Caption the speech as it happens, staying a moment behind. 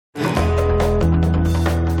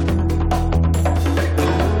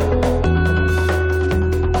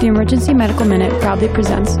The Emergency Medical Minute proudly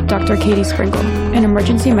presents Dr. Katie Sprinkle, an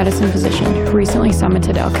emergency medicine physician who recently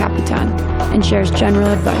summited El Capitan and shares general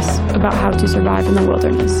advice about how to survive in the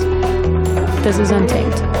wilderness. This is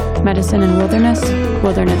Untamed. Medicine in wilderness,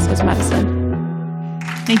 wilderness is medicine.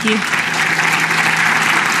 Thank you.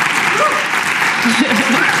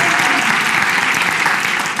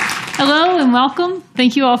 Hello and welcome.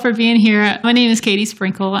 Thank you all for being here. My name is Katie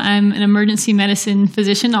Sprinkle. I'm an emergency medicine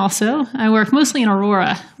physician also. I work mostly in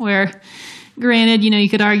Aurora, where, granted, you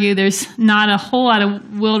could argue there's not a whole lot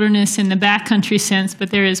of wilderness in the backcountry sense, but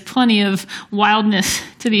there is plenty of wildness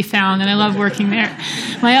to be found, and I love working there.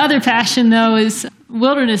 My other passion, though, is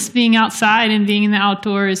wilderness, being outside and being in the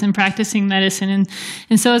outdoors and practicing medicine.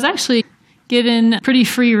 And so I was actually given pretty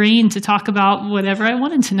free rein to talk about whatever I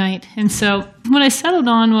wanted tonight. And so what I settled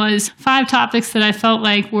on was 5 topics that I felt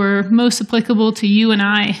like were most applicable to you and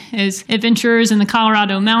I as adventurers in the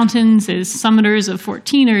Colorado mountains, as summiters of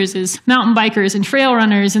 14ers, as mountain bikers and trail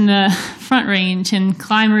runners in the Front Range, and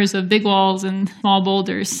climbers of big walls and small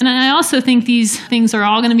boulders. And I also think these things are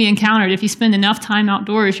all going to be encountered. If you spend enough time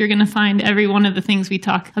outdoors, you're going to find every one of the things we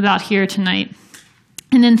talk about here tonight.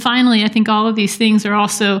 And then finally, I think all of these things are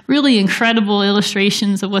also really incredible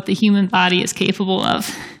illustrations of what the human body is capable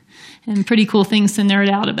of, and pretty cool things to nerd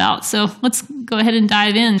out about. So let's go ahead and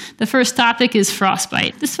dive in. The first topic is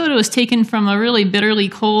frostbite. This photo was taken from a really bitterly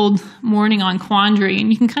cold morning on Quandary,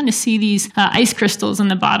 and you can kind of see these ice crystals in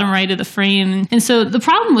the bottom right of the frame. And so the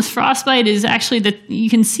problem with frostbite is actually that you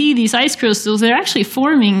can see these ice crystals. They're actually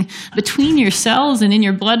forming between your cells and in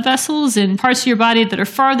your blood vessels and parts of your body that are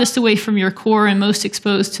farthest away from your core and most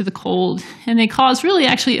exposed to the cold. And they cause really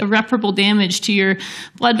actually irreparable damage to your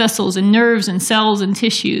blood vessels and nerves and cells and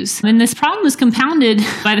tissues. And this problem is compounded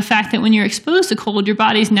by the fact that when you're exposed to cold, your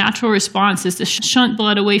body's natural response is to shunt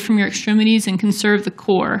blood away from your extremities and conserve the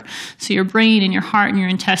core, so your brain and your heart and your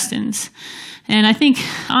intestines. And I think,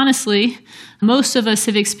 honestly, most of us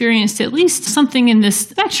have experienced at least something in this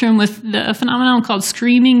spectrum with a phenomenon called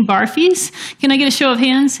screaming barfies. Can I get a show of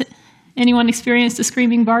hands? Anyone experienced a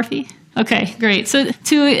screaming barfie? Okay, great. So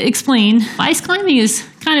to explain, ice climbing is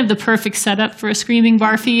kind of the perfect setup for a screaming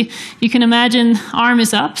barfie. You can imagine arm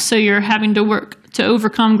is up, so you're having to work to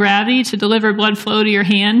overcome gravity to deliver blood flow to your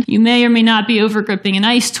hand. You may or may not be overgripping an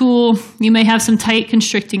ice tool. You may have some tight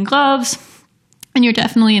constricting gloves. And you're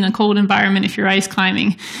definitely in a cold environment if you're ice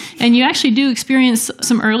climbing. And you actually do experience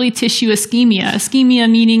some early tissue ischemia.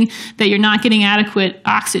 Ischemia meaning that you're not getting adequate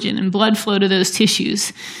oxygen and blood flow to those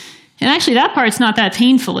tissues. And actually, that part's not that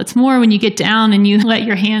painful. It's more when you get down and you let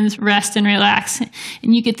your hands rest and relax,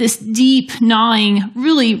 and you get this deep, gnawing,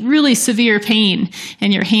 really, really severe pain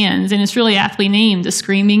in your hands. And it's really aptly named a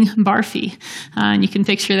screaming barfie. And you can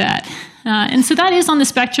picture that. And so that is on the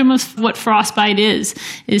spectrum of what frostbite is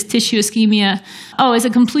tissue ischemia. Oh, as a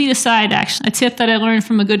complete aside, actually, a tip that I learned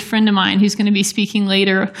from a good friend of mine who's going to be speaking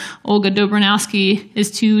later, Olga Dobranowski, is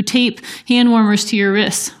to tape hand warmers to your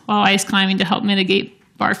wrists while ice climbing to help mitigate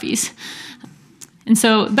barfies. And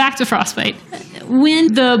so back to frostbite.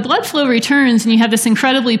 When the blood flow returns and you have this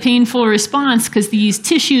incredibly painful response because these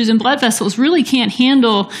tissues and blood vessels really can't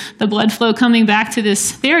handle the blood flow coming back to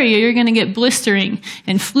this area, you're going to get blistering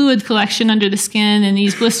and fluid collection under the skin, and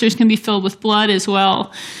these blisters can be filled with blood as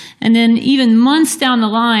well. And then even months down the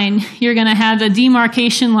line, you're going to have a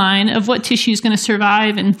demarcation line of what tissue is going to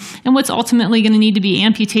survive and what's ultimately going to need to be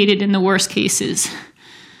amputated in the worst cases.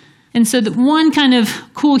 And so the one kind of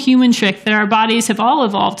cool human trick that our bodies have all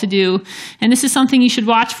evolved to do, and this is something you should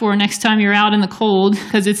watch for next time you're out in the cold,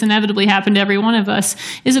 because it's inevitably happened to every one of us,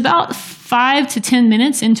 is about 5 to 10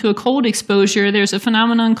 minutes into a cold exposure, there's a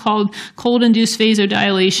phenomenon called cold-induced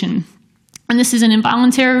vasodilation. And this is an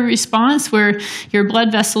involuntary response where your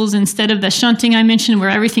blood vessels, instead of the shunting I mentioned, where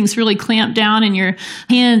everything's really clamped down in your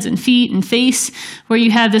hands and feet and face, where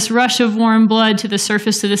you have this rush of warm blood to the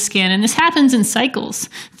surface of the skin. And this happens in cycles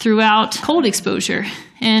throughout cold exposure.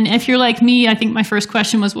 And if you're like me, I think my first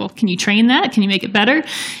question was, well, can you train that? Can you make it better?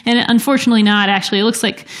 And unfortunately not, actually. It looks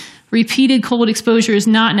like repeated cold exposure is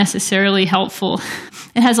not necessarily helpful.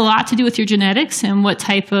 It has a lot to do with your genetics and what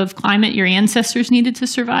type of climate your ancestors needed to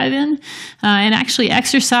survive in. And actually,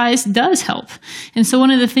 exercise does help. And so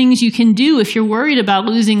one of the things you can do if you're worried about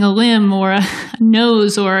losing a limb or a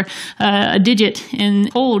nose or a digit in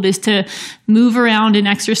cold is to move around and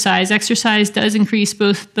exercise. Exercise does increase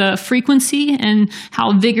both the frequency and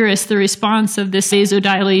how vigorous the response of this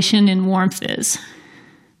vasodilation and warmth is.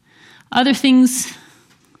 Other things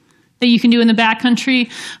that you can do in the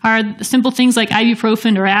backcountry are simple things like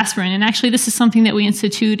ibuprofen or aspirin. And actually, this is something that we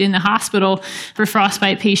institute in the hospital for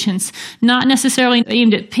frostbite patients, not necessarily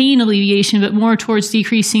aimed at pain alleviation, but more towards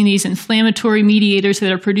decreasing these inflammatory mediators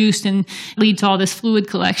that are produced and lead to all this fluid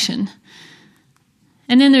collection.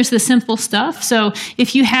 And then there's the simple stuff. So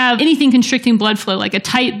if you have anything constricting blood flow, like a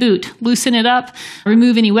tight boot, loosen it up,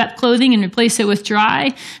 remove any wet clothing and replace it with dry.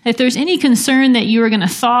 If there's any concern that you are going to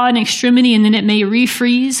thaw an extremity and then it may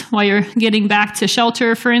refreeze while you're getting back to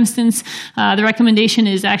shelter, for instance, the recommendation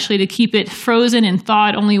is actually to keep it frozen and thaw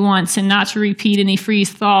it only once and not to repeat any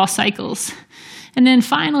freeze-thaw cycles. And then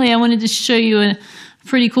finally, I wanted to show you a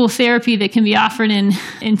pretty cool therapy that can be offered in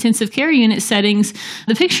intensive care unit settings.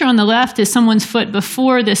 The picture on the left is someone's foot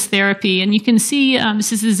before this therapy, and you can see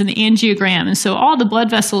this is an angiogram, and so all the blood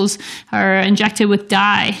vessels are injected with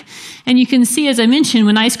dye. And you can see, as I mentioned,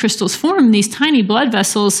 when ice crystals form, these tiny blood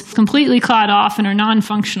vessels completely clot off and are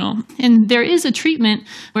non-functional. And there is a treatment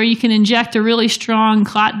where you can inject a really strong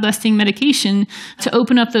clot-busting medication to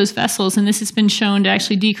open up those vessels, and this has been shown to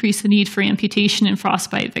actually decrease the need for amputation in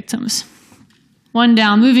frostbite victims. One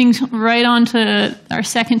down, moving right on to our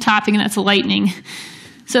second topic, and that's lightning.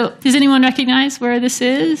 So does anyone recognize where this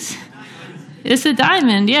is? It's a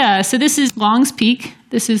diamond, yeah. So this is Long's Peak.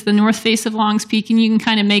 This is the north face of Long's Peak, and you can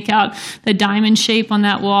kind of make out the diamond shape on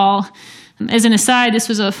that wall. As an aside, this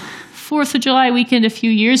was a 4th of July weekend a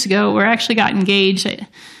few years ago where I actually got engaged.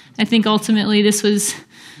 I think ultimately this was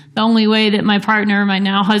the only way that my partner, my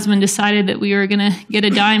now husband, decided that we were going to get a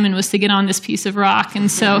diamond was to get on this piece of rock.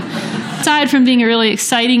 And so aside from being a really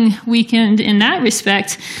exciting weekend in that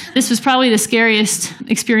respect, this was probably the scariest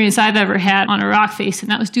experience I've ever had on a rock face,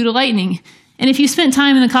 and that was due to lightning. And if you spent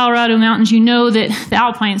time in the Colorado mountains, you know that the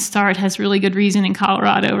alpine start has really good reason in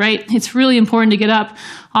Colorado, right? It's really important to get up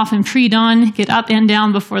often pre-dawn, get up and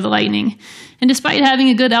down before the lightning. And despite having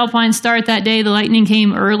a good alpine start that day, the lightning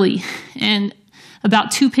came early. And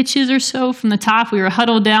about 2 pitches or so from the top, we were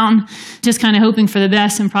huddled down, just kind of hoping for the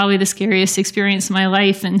best, and probably the scariest experience of my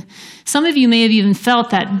life. And some of you may have even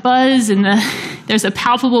felt that buzz, and there's a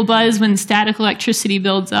palpable buzz when static electricity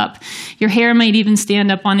builds up. Your hair might even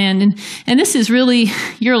stand up on end. And this is really,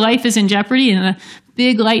 your life is in jeopardy, and a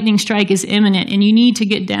big lightning strike is imminent, and you need to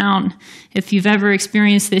get down. If you've ever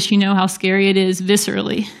experienced this, you know how scary it is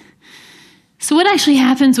viscerally. So what actually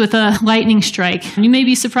happens with a lightning strike? You may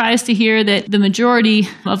be surprised to hear that the majority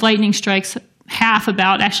of lightning strikes, half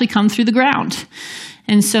about, actually come through the ground.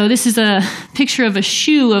 And so this is a picture of a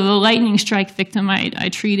shoe of a lightning strike victim I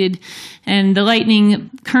treated, and the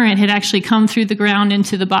lightning current had actually come through the ground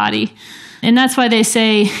into the body. And that's why they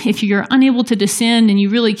say if you're unable to descend and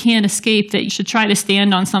you really can't escape, that you should try to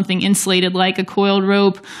stand on something insulated like a coiled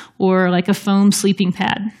rope or like a foam sleeping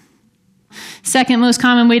pad. Second most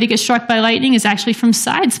common way to get struck by lightning is actually from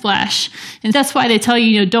side splash. And that's why they tell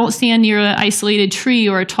you, don't stand near an isolated tree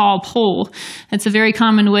or a tall pole. That's a very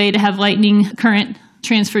common way to have lightning current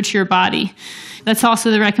transferred to your body. That's also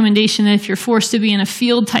the recommendation that if you're forced to be in a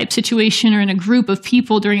field type situation or in a group of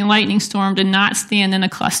people during a lightning storm, to not stand in a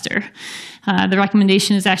cluster. The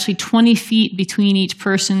recommendation is actually 20 feet between each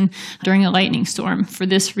person during a lightning storm for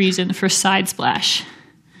this reason, for side splash.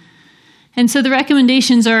 And so the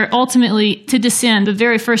recommendations are ultimately to descend. The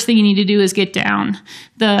very first thing you need to do is get down.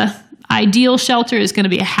 The ideal shelter is going to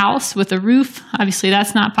be a house with a roof. Obviously,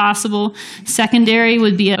 that's not possible. Secondary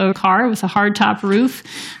would be a car with a hardtop roof.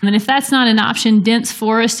 And if that's not an option, dense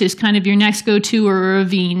forest is kind of your next go-to, or a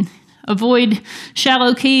ravine. Avoid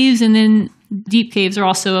shallow caves, and then deep caves are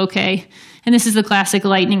also okay. And this is the classic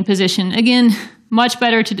lightning position. Again, much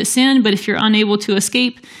better to descend, but if you're unable to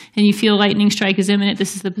escape and you feel lightning strike is imminent,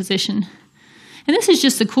 this is the position. And this is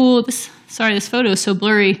just a cool, this photo is so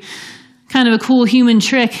blurry, kind of a cool human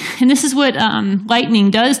trick. And this is what lightning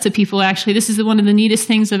does to people, actually. This is one of the neatest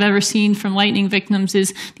things I've ever seen from lightning victims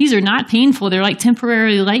is these are not painful. They're like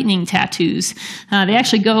temporary lightning tattoos. They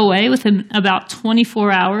actually go away within about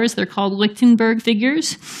 24 hours. They're called Lichtenberg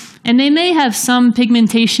figures. And they may have some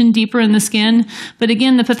pigmentation deeper in the skin, but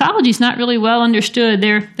again, the pathology is not really well understood.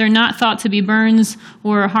 They're not thought to be burns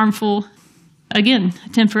or harmful. Again, a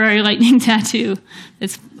temporary lightning tattoo.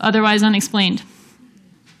 It's otherwise unexplained.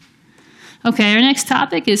 Okay, our next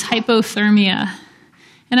topic is hypothermia.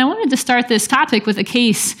 And I wanted to start this topic with a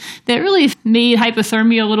case that really made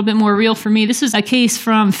hypothermia a little bit more real for me. This is a case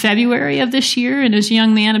from February of this year, and it was a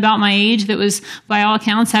young man about my age that was, by all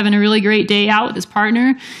accounts, having a really great day out with his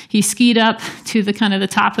partner. He skied up to the kind of the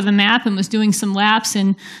top of the map and was doing some laps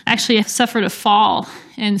and actually suffered a fall.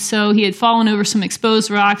 And so he had fallen over some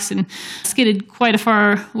exposed rocks and skidded quite a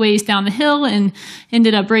far ways down the hill and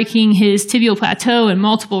ended up breaking his tibial plateau and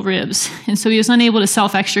multiple ribs. And so he was unable to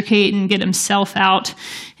self-extricate and get himself out.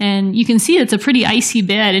 And you can see it's a pretty icy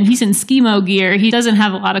bed, and he's in skimo gear. He doesn't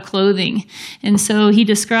have a lot of clothing. And so he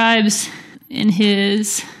describes in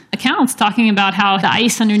his accounts talking about how the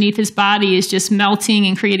ice underneath his body is just melting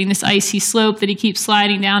and creating this icy slope that he keeps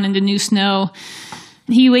sliding down into new snow.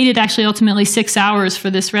 He waited actually ultimately 6 hours for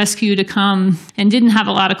this rescue to come and didn't have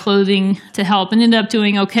a lot of clothing to help and ended up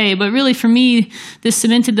doing okay. But really for me, this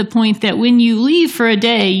cemented the point that when you leave for a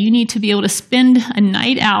day, you need to be able to spend a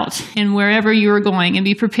night out in wherever you are going and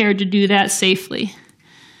be prepared to do that safely.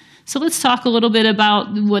 So let's talk a little bit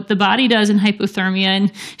about what the body does in hypothermia.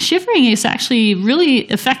 And shivering is actually really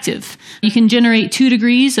effective. You can generate 2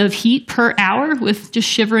 degrees of heat per hour with just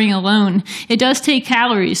shivering alone. It does take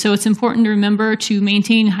calories, so it's important to remember to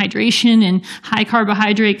maintain hydration and high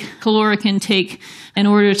carbohydrate caloric intake in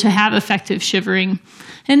order to have effective shivering.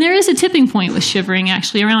 And there is a tipping point with shivering,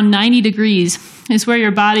 actually. Around 90 degrees is where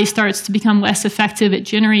your body starts to become less effective at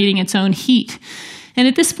generating its own heat. And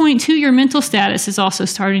at this point, too, your mental status is also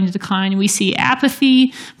starting to decline. We see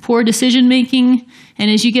apathy, poor decision-making, and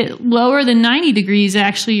as you get lower than 90 degrees,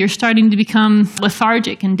 actually, you're starting to become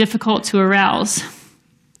lethargic and difficult to arouse.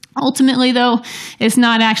 Ultimately, though, it's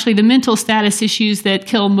not actually the mental status issues that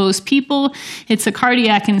kill most people. It's a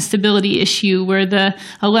cardiac instability issue where the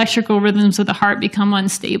electrical rhythms of the heart become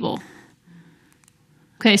unstable.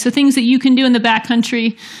 Okay, so things that you can do in the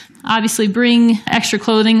backcountry. Obviously, bring extra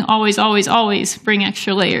clothing. Always, always, always bring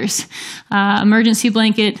extra layers. Emergency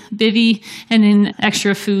blanket, bivy, and then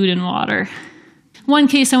extra food and water. One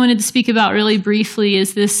case I wanted to speak about really briefly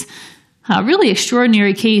is this really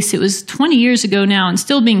extraordinary case. It was 20 years ago now and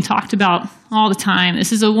still being talked about all the time.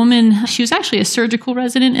 This is a woman, she was actually a surgical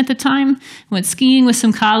resident at the time, went skiing with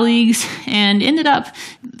some colleagues and ended up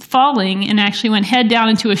falling and actually went head down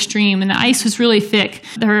into a stream, and the ice was really thick.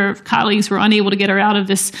 Her colleagues were unable to get her out of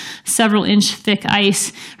this several-inch thick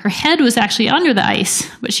ice. Her head was actually under the ice,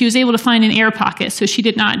 but she was able to find an air pocket, so she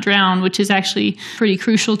did not drown, which is actually pretty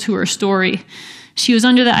crucial to her story. She was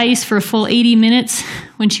under the ice for a full 80 minutes.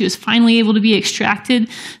 When she was finally able to be extracted,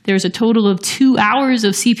 there was a total of 2 hours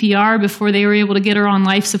of CPR before they were able to get her on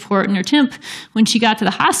life support, and her temp, when she got to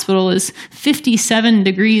the hospital, is 57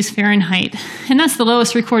 degrees Fahrenheit. And that's the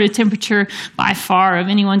lowest recorded temperature by far of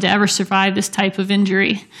anyone to ever survive this type of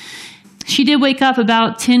injury. She did wake up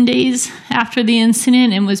about 10 days after the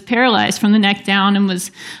incident and was paralyzed from the neck down and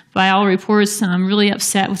was, by all reports, really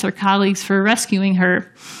upset with her colleagues for rescuing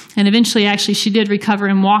her. And eventually, actually, she did recover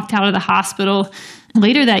and walked out of the hospital.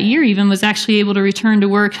 Later that year, even, was actually able to return to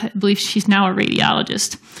work. I believe she's now a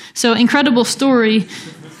radiologist. So, incredible story.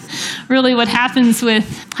 Really, what happens with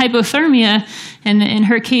hypothermia, and in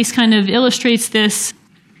her case, kind of illustrates this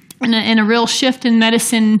in a real shift in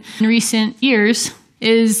medicine in recent years,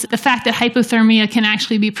 is the fact that hypothermia can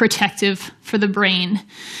actually be protective for the brain.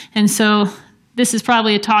 And so this is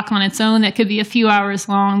probably a talk on its own that could be a few hours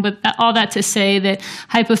long, but all that to say that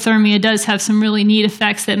hypothermia does have some really neat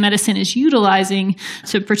effects that medicine is utilizing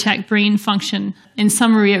to protect brain function. In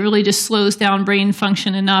summary, it really just slows down brain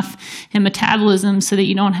function enough and metabolism so that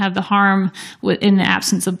you don't have the harm in the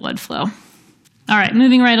absence of blood flow. All right,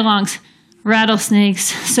 moving right along. Rattlesnakes.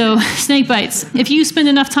 So snake bites. If you spend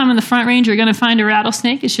enough time on the Front Range, you're going to find a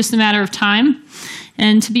rattlesnake. It's just a matter of time.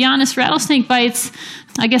 And to be honest, rattlesnake bites,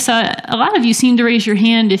 I guess a lot of you seem to raise your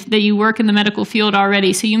hand that you work in the medical field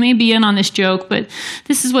already, so you may be in on this joke, but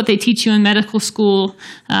this is what they teach you in medical school.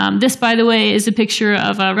 This, by the way, is a picture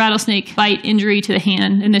of a rattlesnake bite injury to the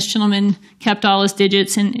hand, and this gentleman kept all his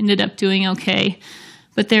digits and ended up doing okay.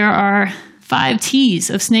 But there are 5 T's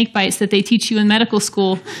of snake bites that they teach you in medical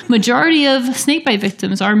school. Majority of snake bite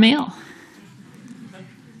victims are male.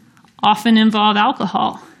 Often involve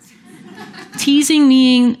alcohol. Teasing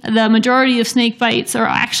meaning the majority of snake bites are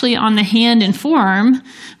actually on the hand and forearm,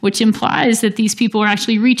 which implies that these people are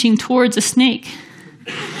actually reaching towards a snake.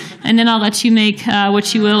 And then I'll let you make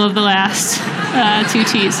what you will of the last 2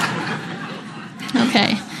 T's.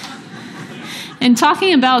 Okay. And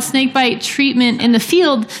talking about snakebite treatment in the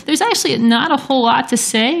field, there's actually not a whole lot to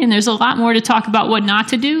say, and there's a lot more to talk about what not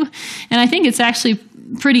to do. And I think it's actually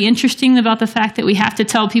pretty interesting about the fact that we have to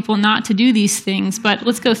tell people not to do these things, but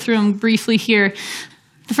let's go through them briefly here.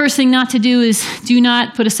 The first thing not to do is do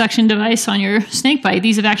not put a suction device on your snakebite.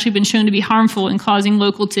 These have actually been shown to be harmful in causing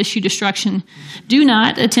local tissue destruction. Do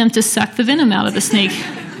not attempt to suck the venom out of the snake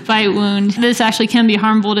bite wound. This actually can be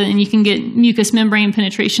harmful, and you can get mucous membrane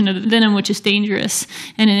penetration of the venom, which is dangerous,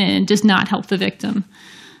 and it does not help the victim.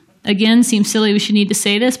 Again, seems silly we should need to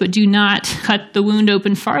say this, but do not cut the wound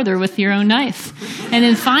open farther with your own knife. And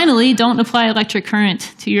then finally, don't apply electric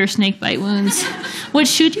current to your snake bite wounds. What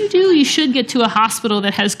should you do? You should get to a hospital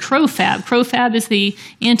that has CroFab. CroFab is the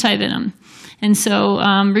antivenom. And so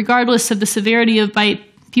regardless of the severity of bite,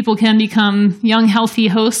 people can become young, healthy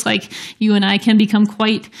hosts like you and I can become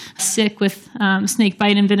quite sick with snake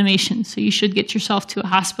bite envenomation. So you should get yourself to a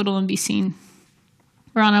hospital and be seen.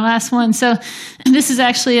 We're on our last one. So this is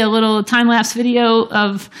actually a little time-lapse video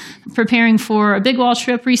of preparing for a big wall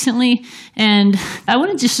trip recently. And I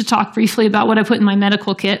wanted just to talk briefly about what I put in my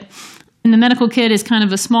medical kit. And the medical kit is kind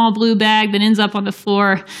of a small blue bag that ends up on the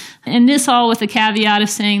floor. And this all with the caveat of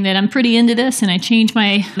saying that I'm pretty into this and I change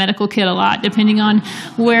my medical kit a lot depending on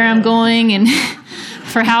where I'm going and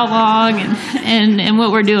for how long and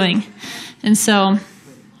what we're doing. And so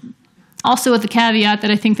also with the caveat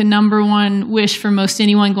that I think the number one wish for most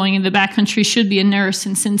anyone going into the backcountry should be a nurse.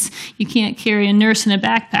 And since you can't carry a nurse in a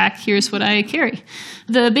backpack, here's what I carry.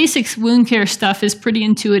 The basics wound care stuff is pretty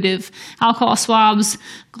intuitive. Alcohol swabs,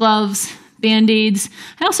 gloves, Band-Aids.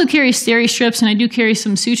 I also carry steri strips and I do carry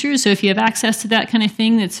some sutures. So if you have access to that kind of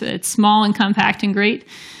thing, it's small and compact and great.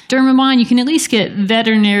 Dermabond, you can at least get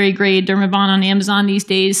veterinary grade Dermabond on Amazon these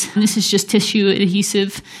days. And this is just tissue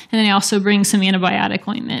adhesive. And then I also bring some antibiotic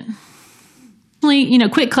ointment.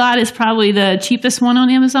 QuickClot is probably the cheapest one on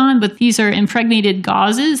Amazon, but these are impregnated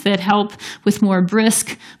gauzes that help with more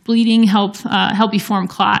brisk bleeding, help you form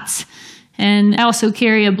clots. And I also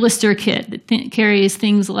carry a blister kit that carries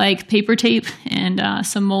things like paper tape and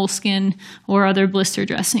some moleskin or other blister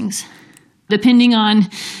dressings. Depending on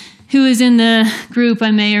who is in the group,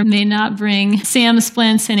 I may or may not bring SAM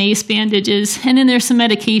splints and ACE bandages. And then there's some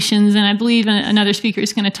medications, and I believe another speaker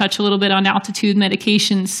is going to touch a little bit on altitude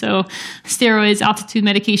medications. So steroids, altitude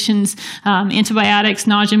medications, antibiotics,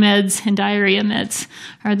 nausea meds, and diarrhea meds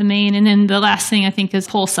are the main. And then the last thing I think is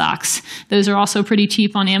pulse ox. Those are also pretty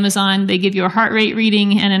cheap on Amazon. They give you a heart rate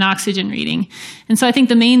reading and an oxygen reading. And so I think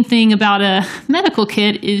the main thing about a medical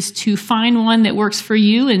kit is to find one that works for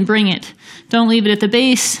you and bring it. Don't leave it at the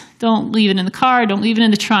base. Don't leave it in the car. Don't leave it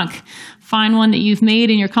in the trunk. Find one that you've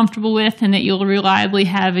made and you're comfortable with and that you'll reliably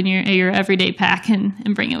have in your everyday pack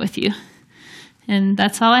and bring it with you. And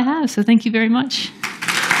that's all I have. So thank you very much.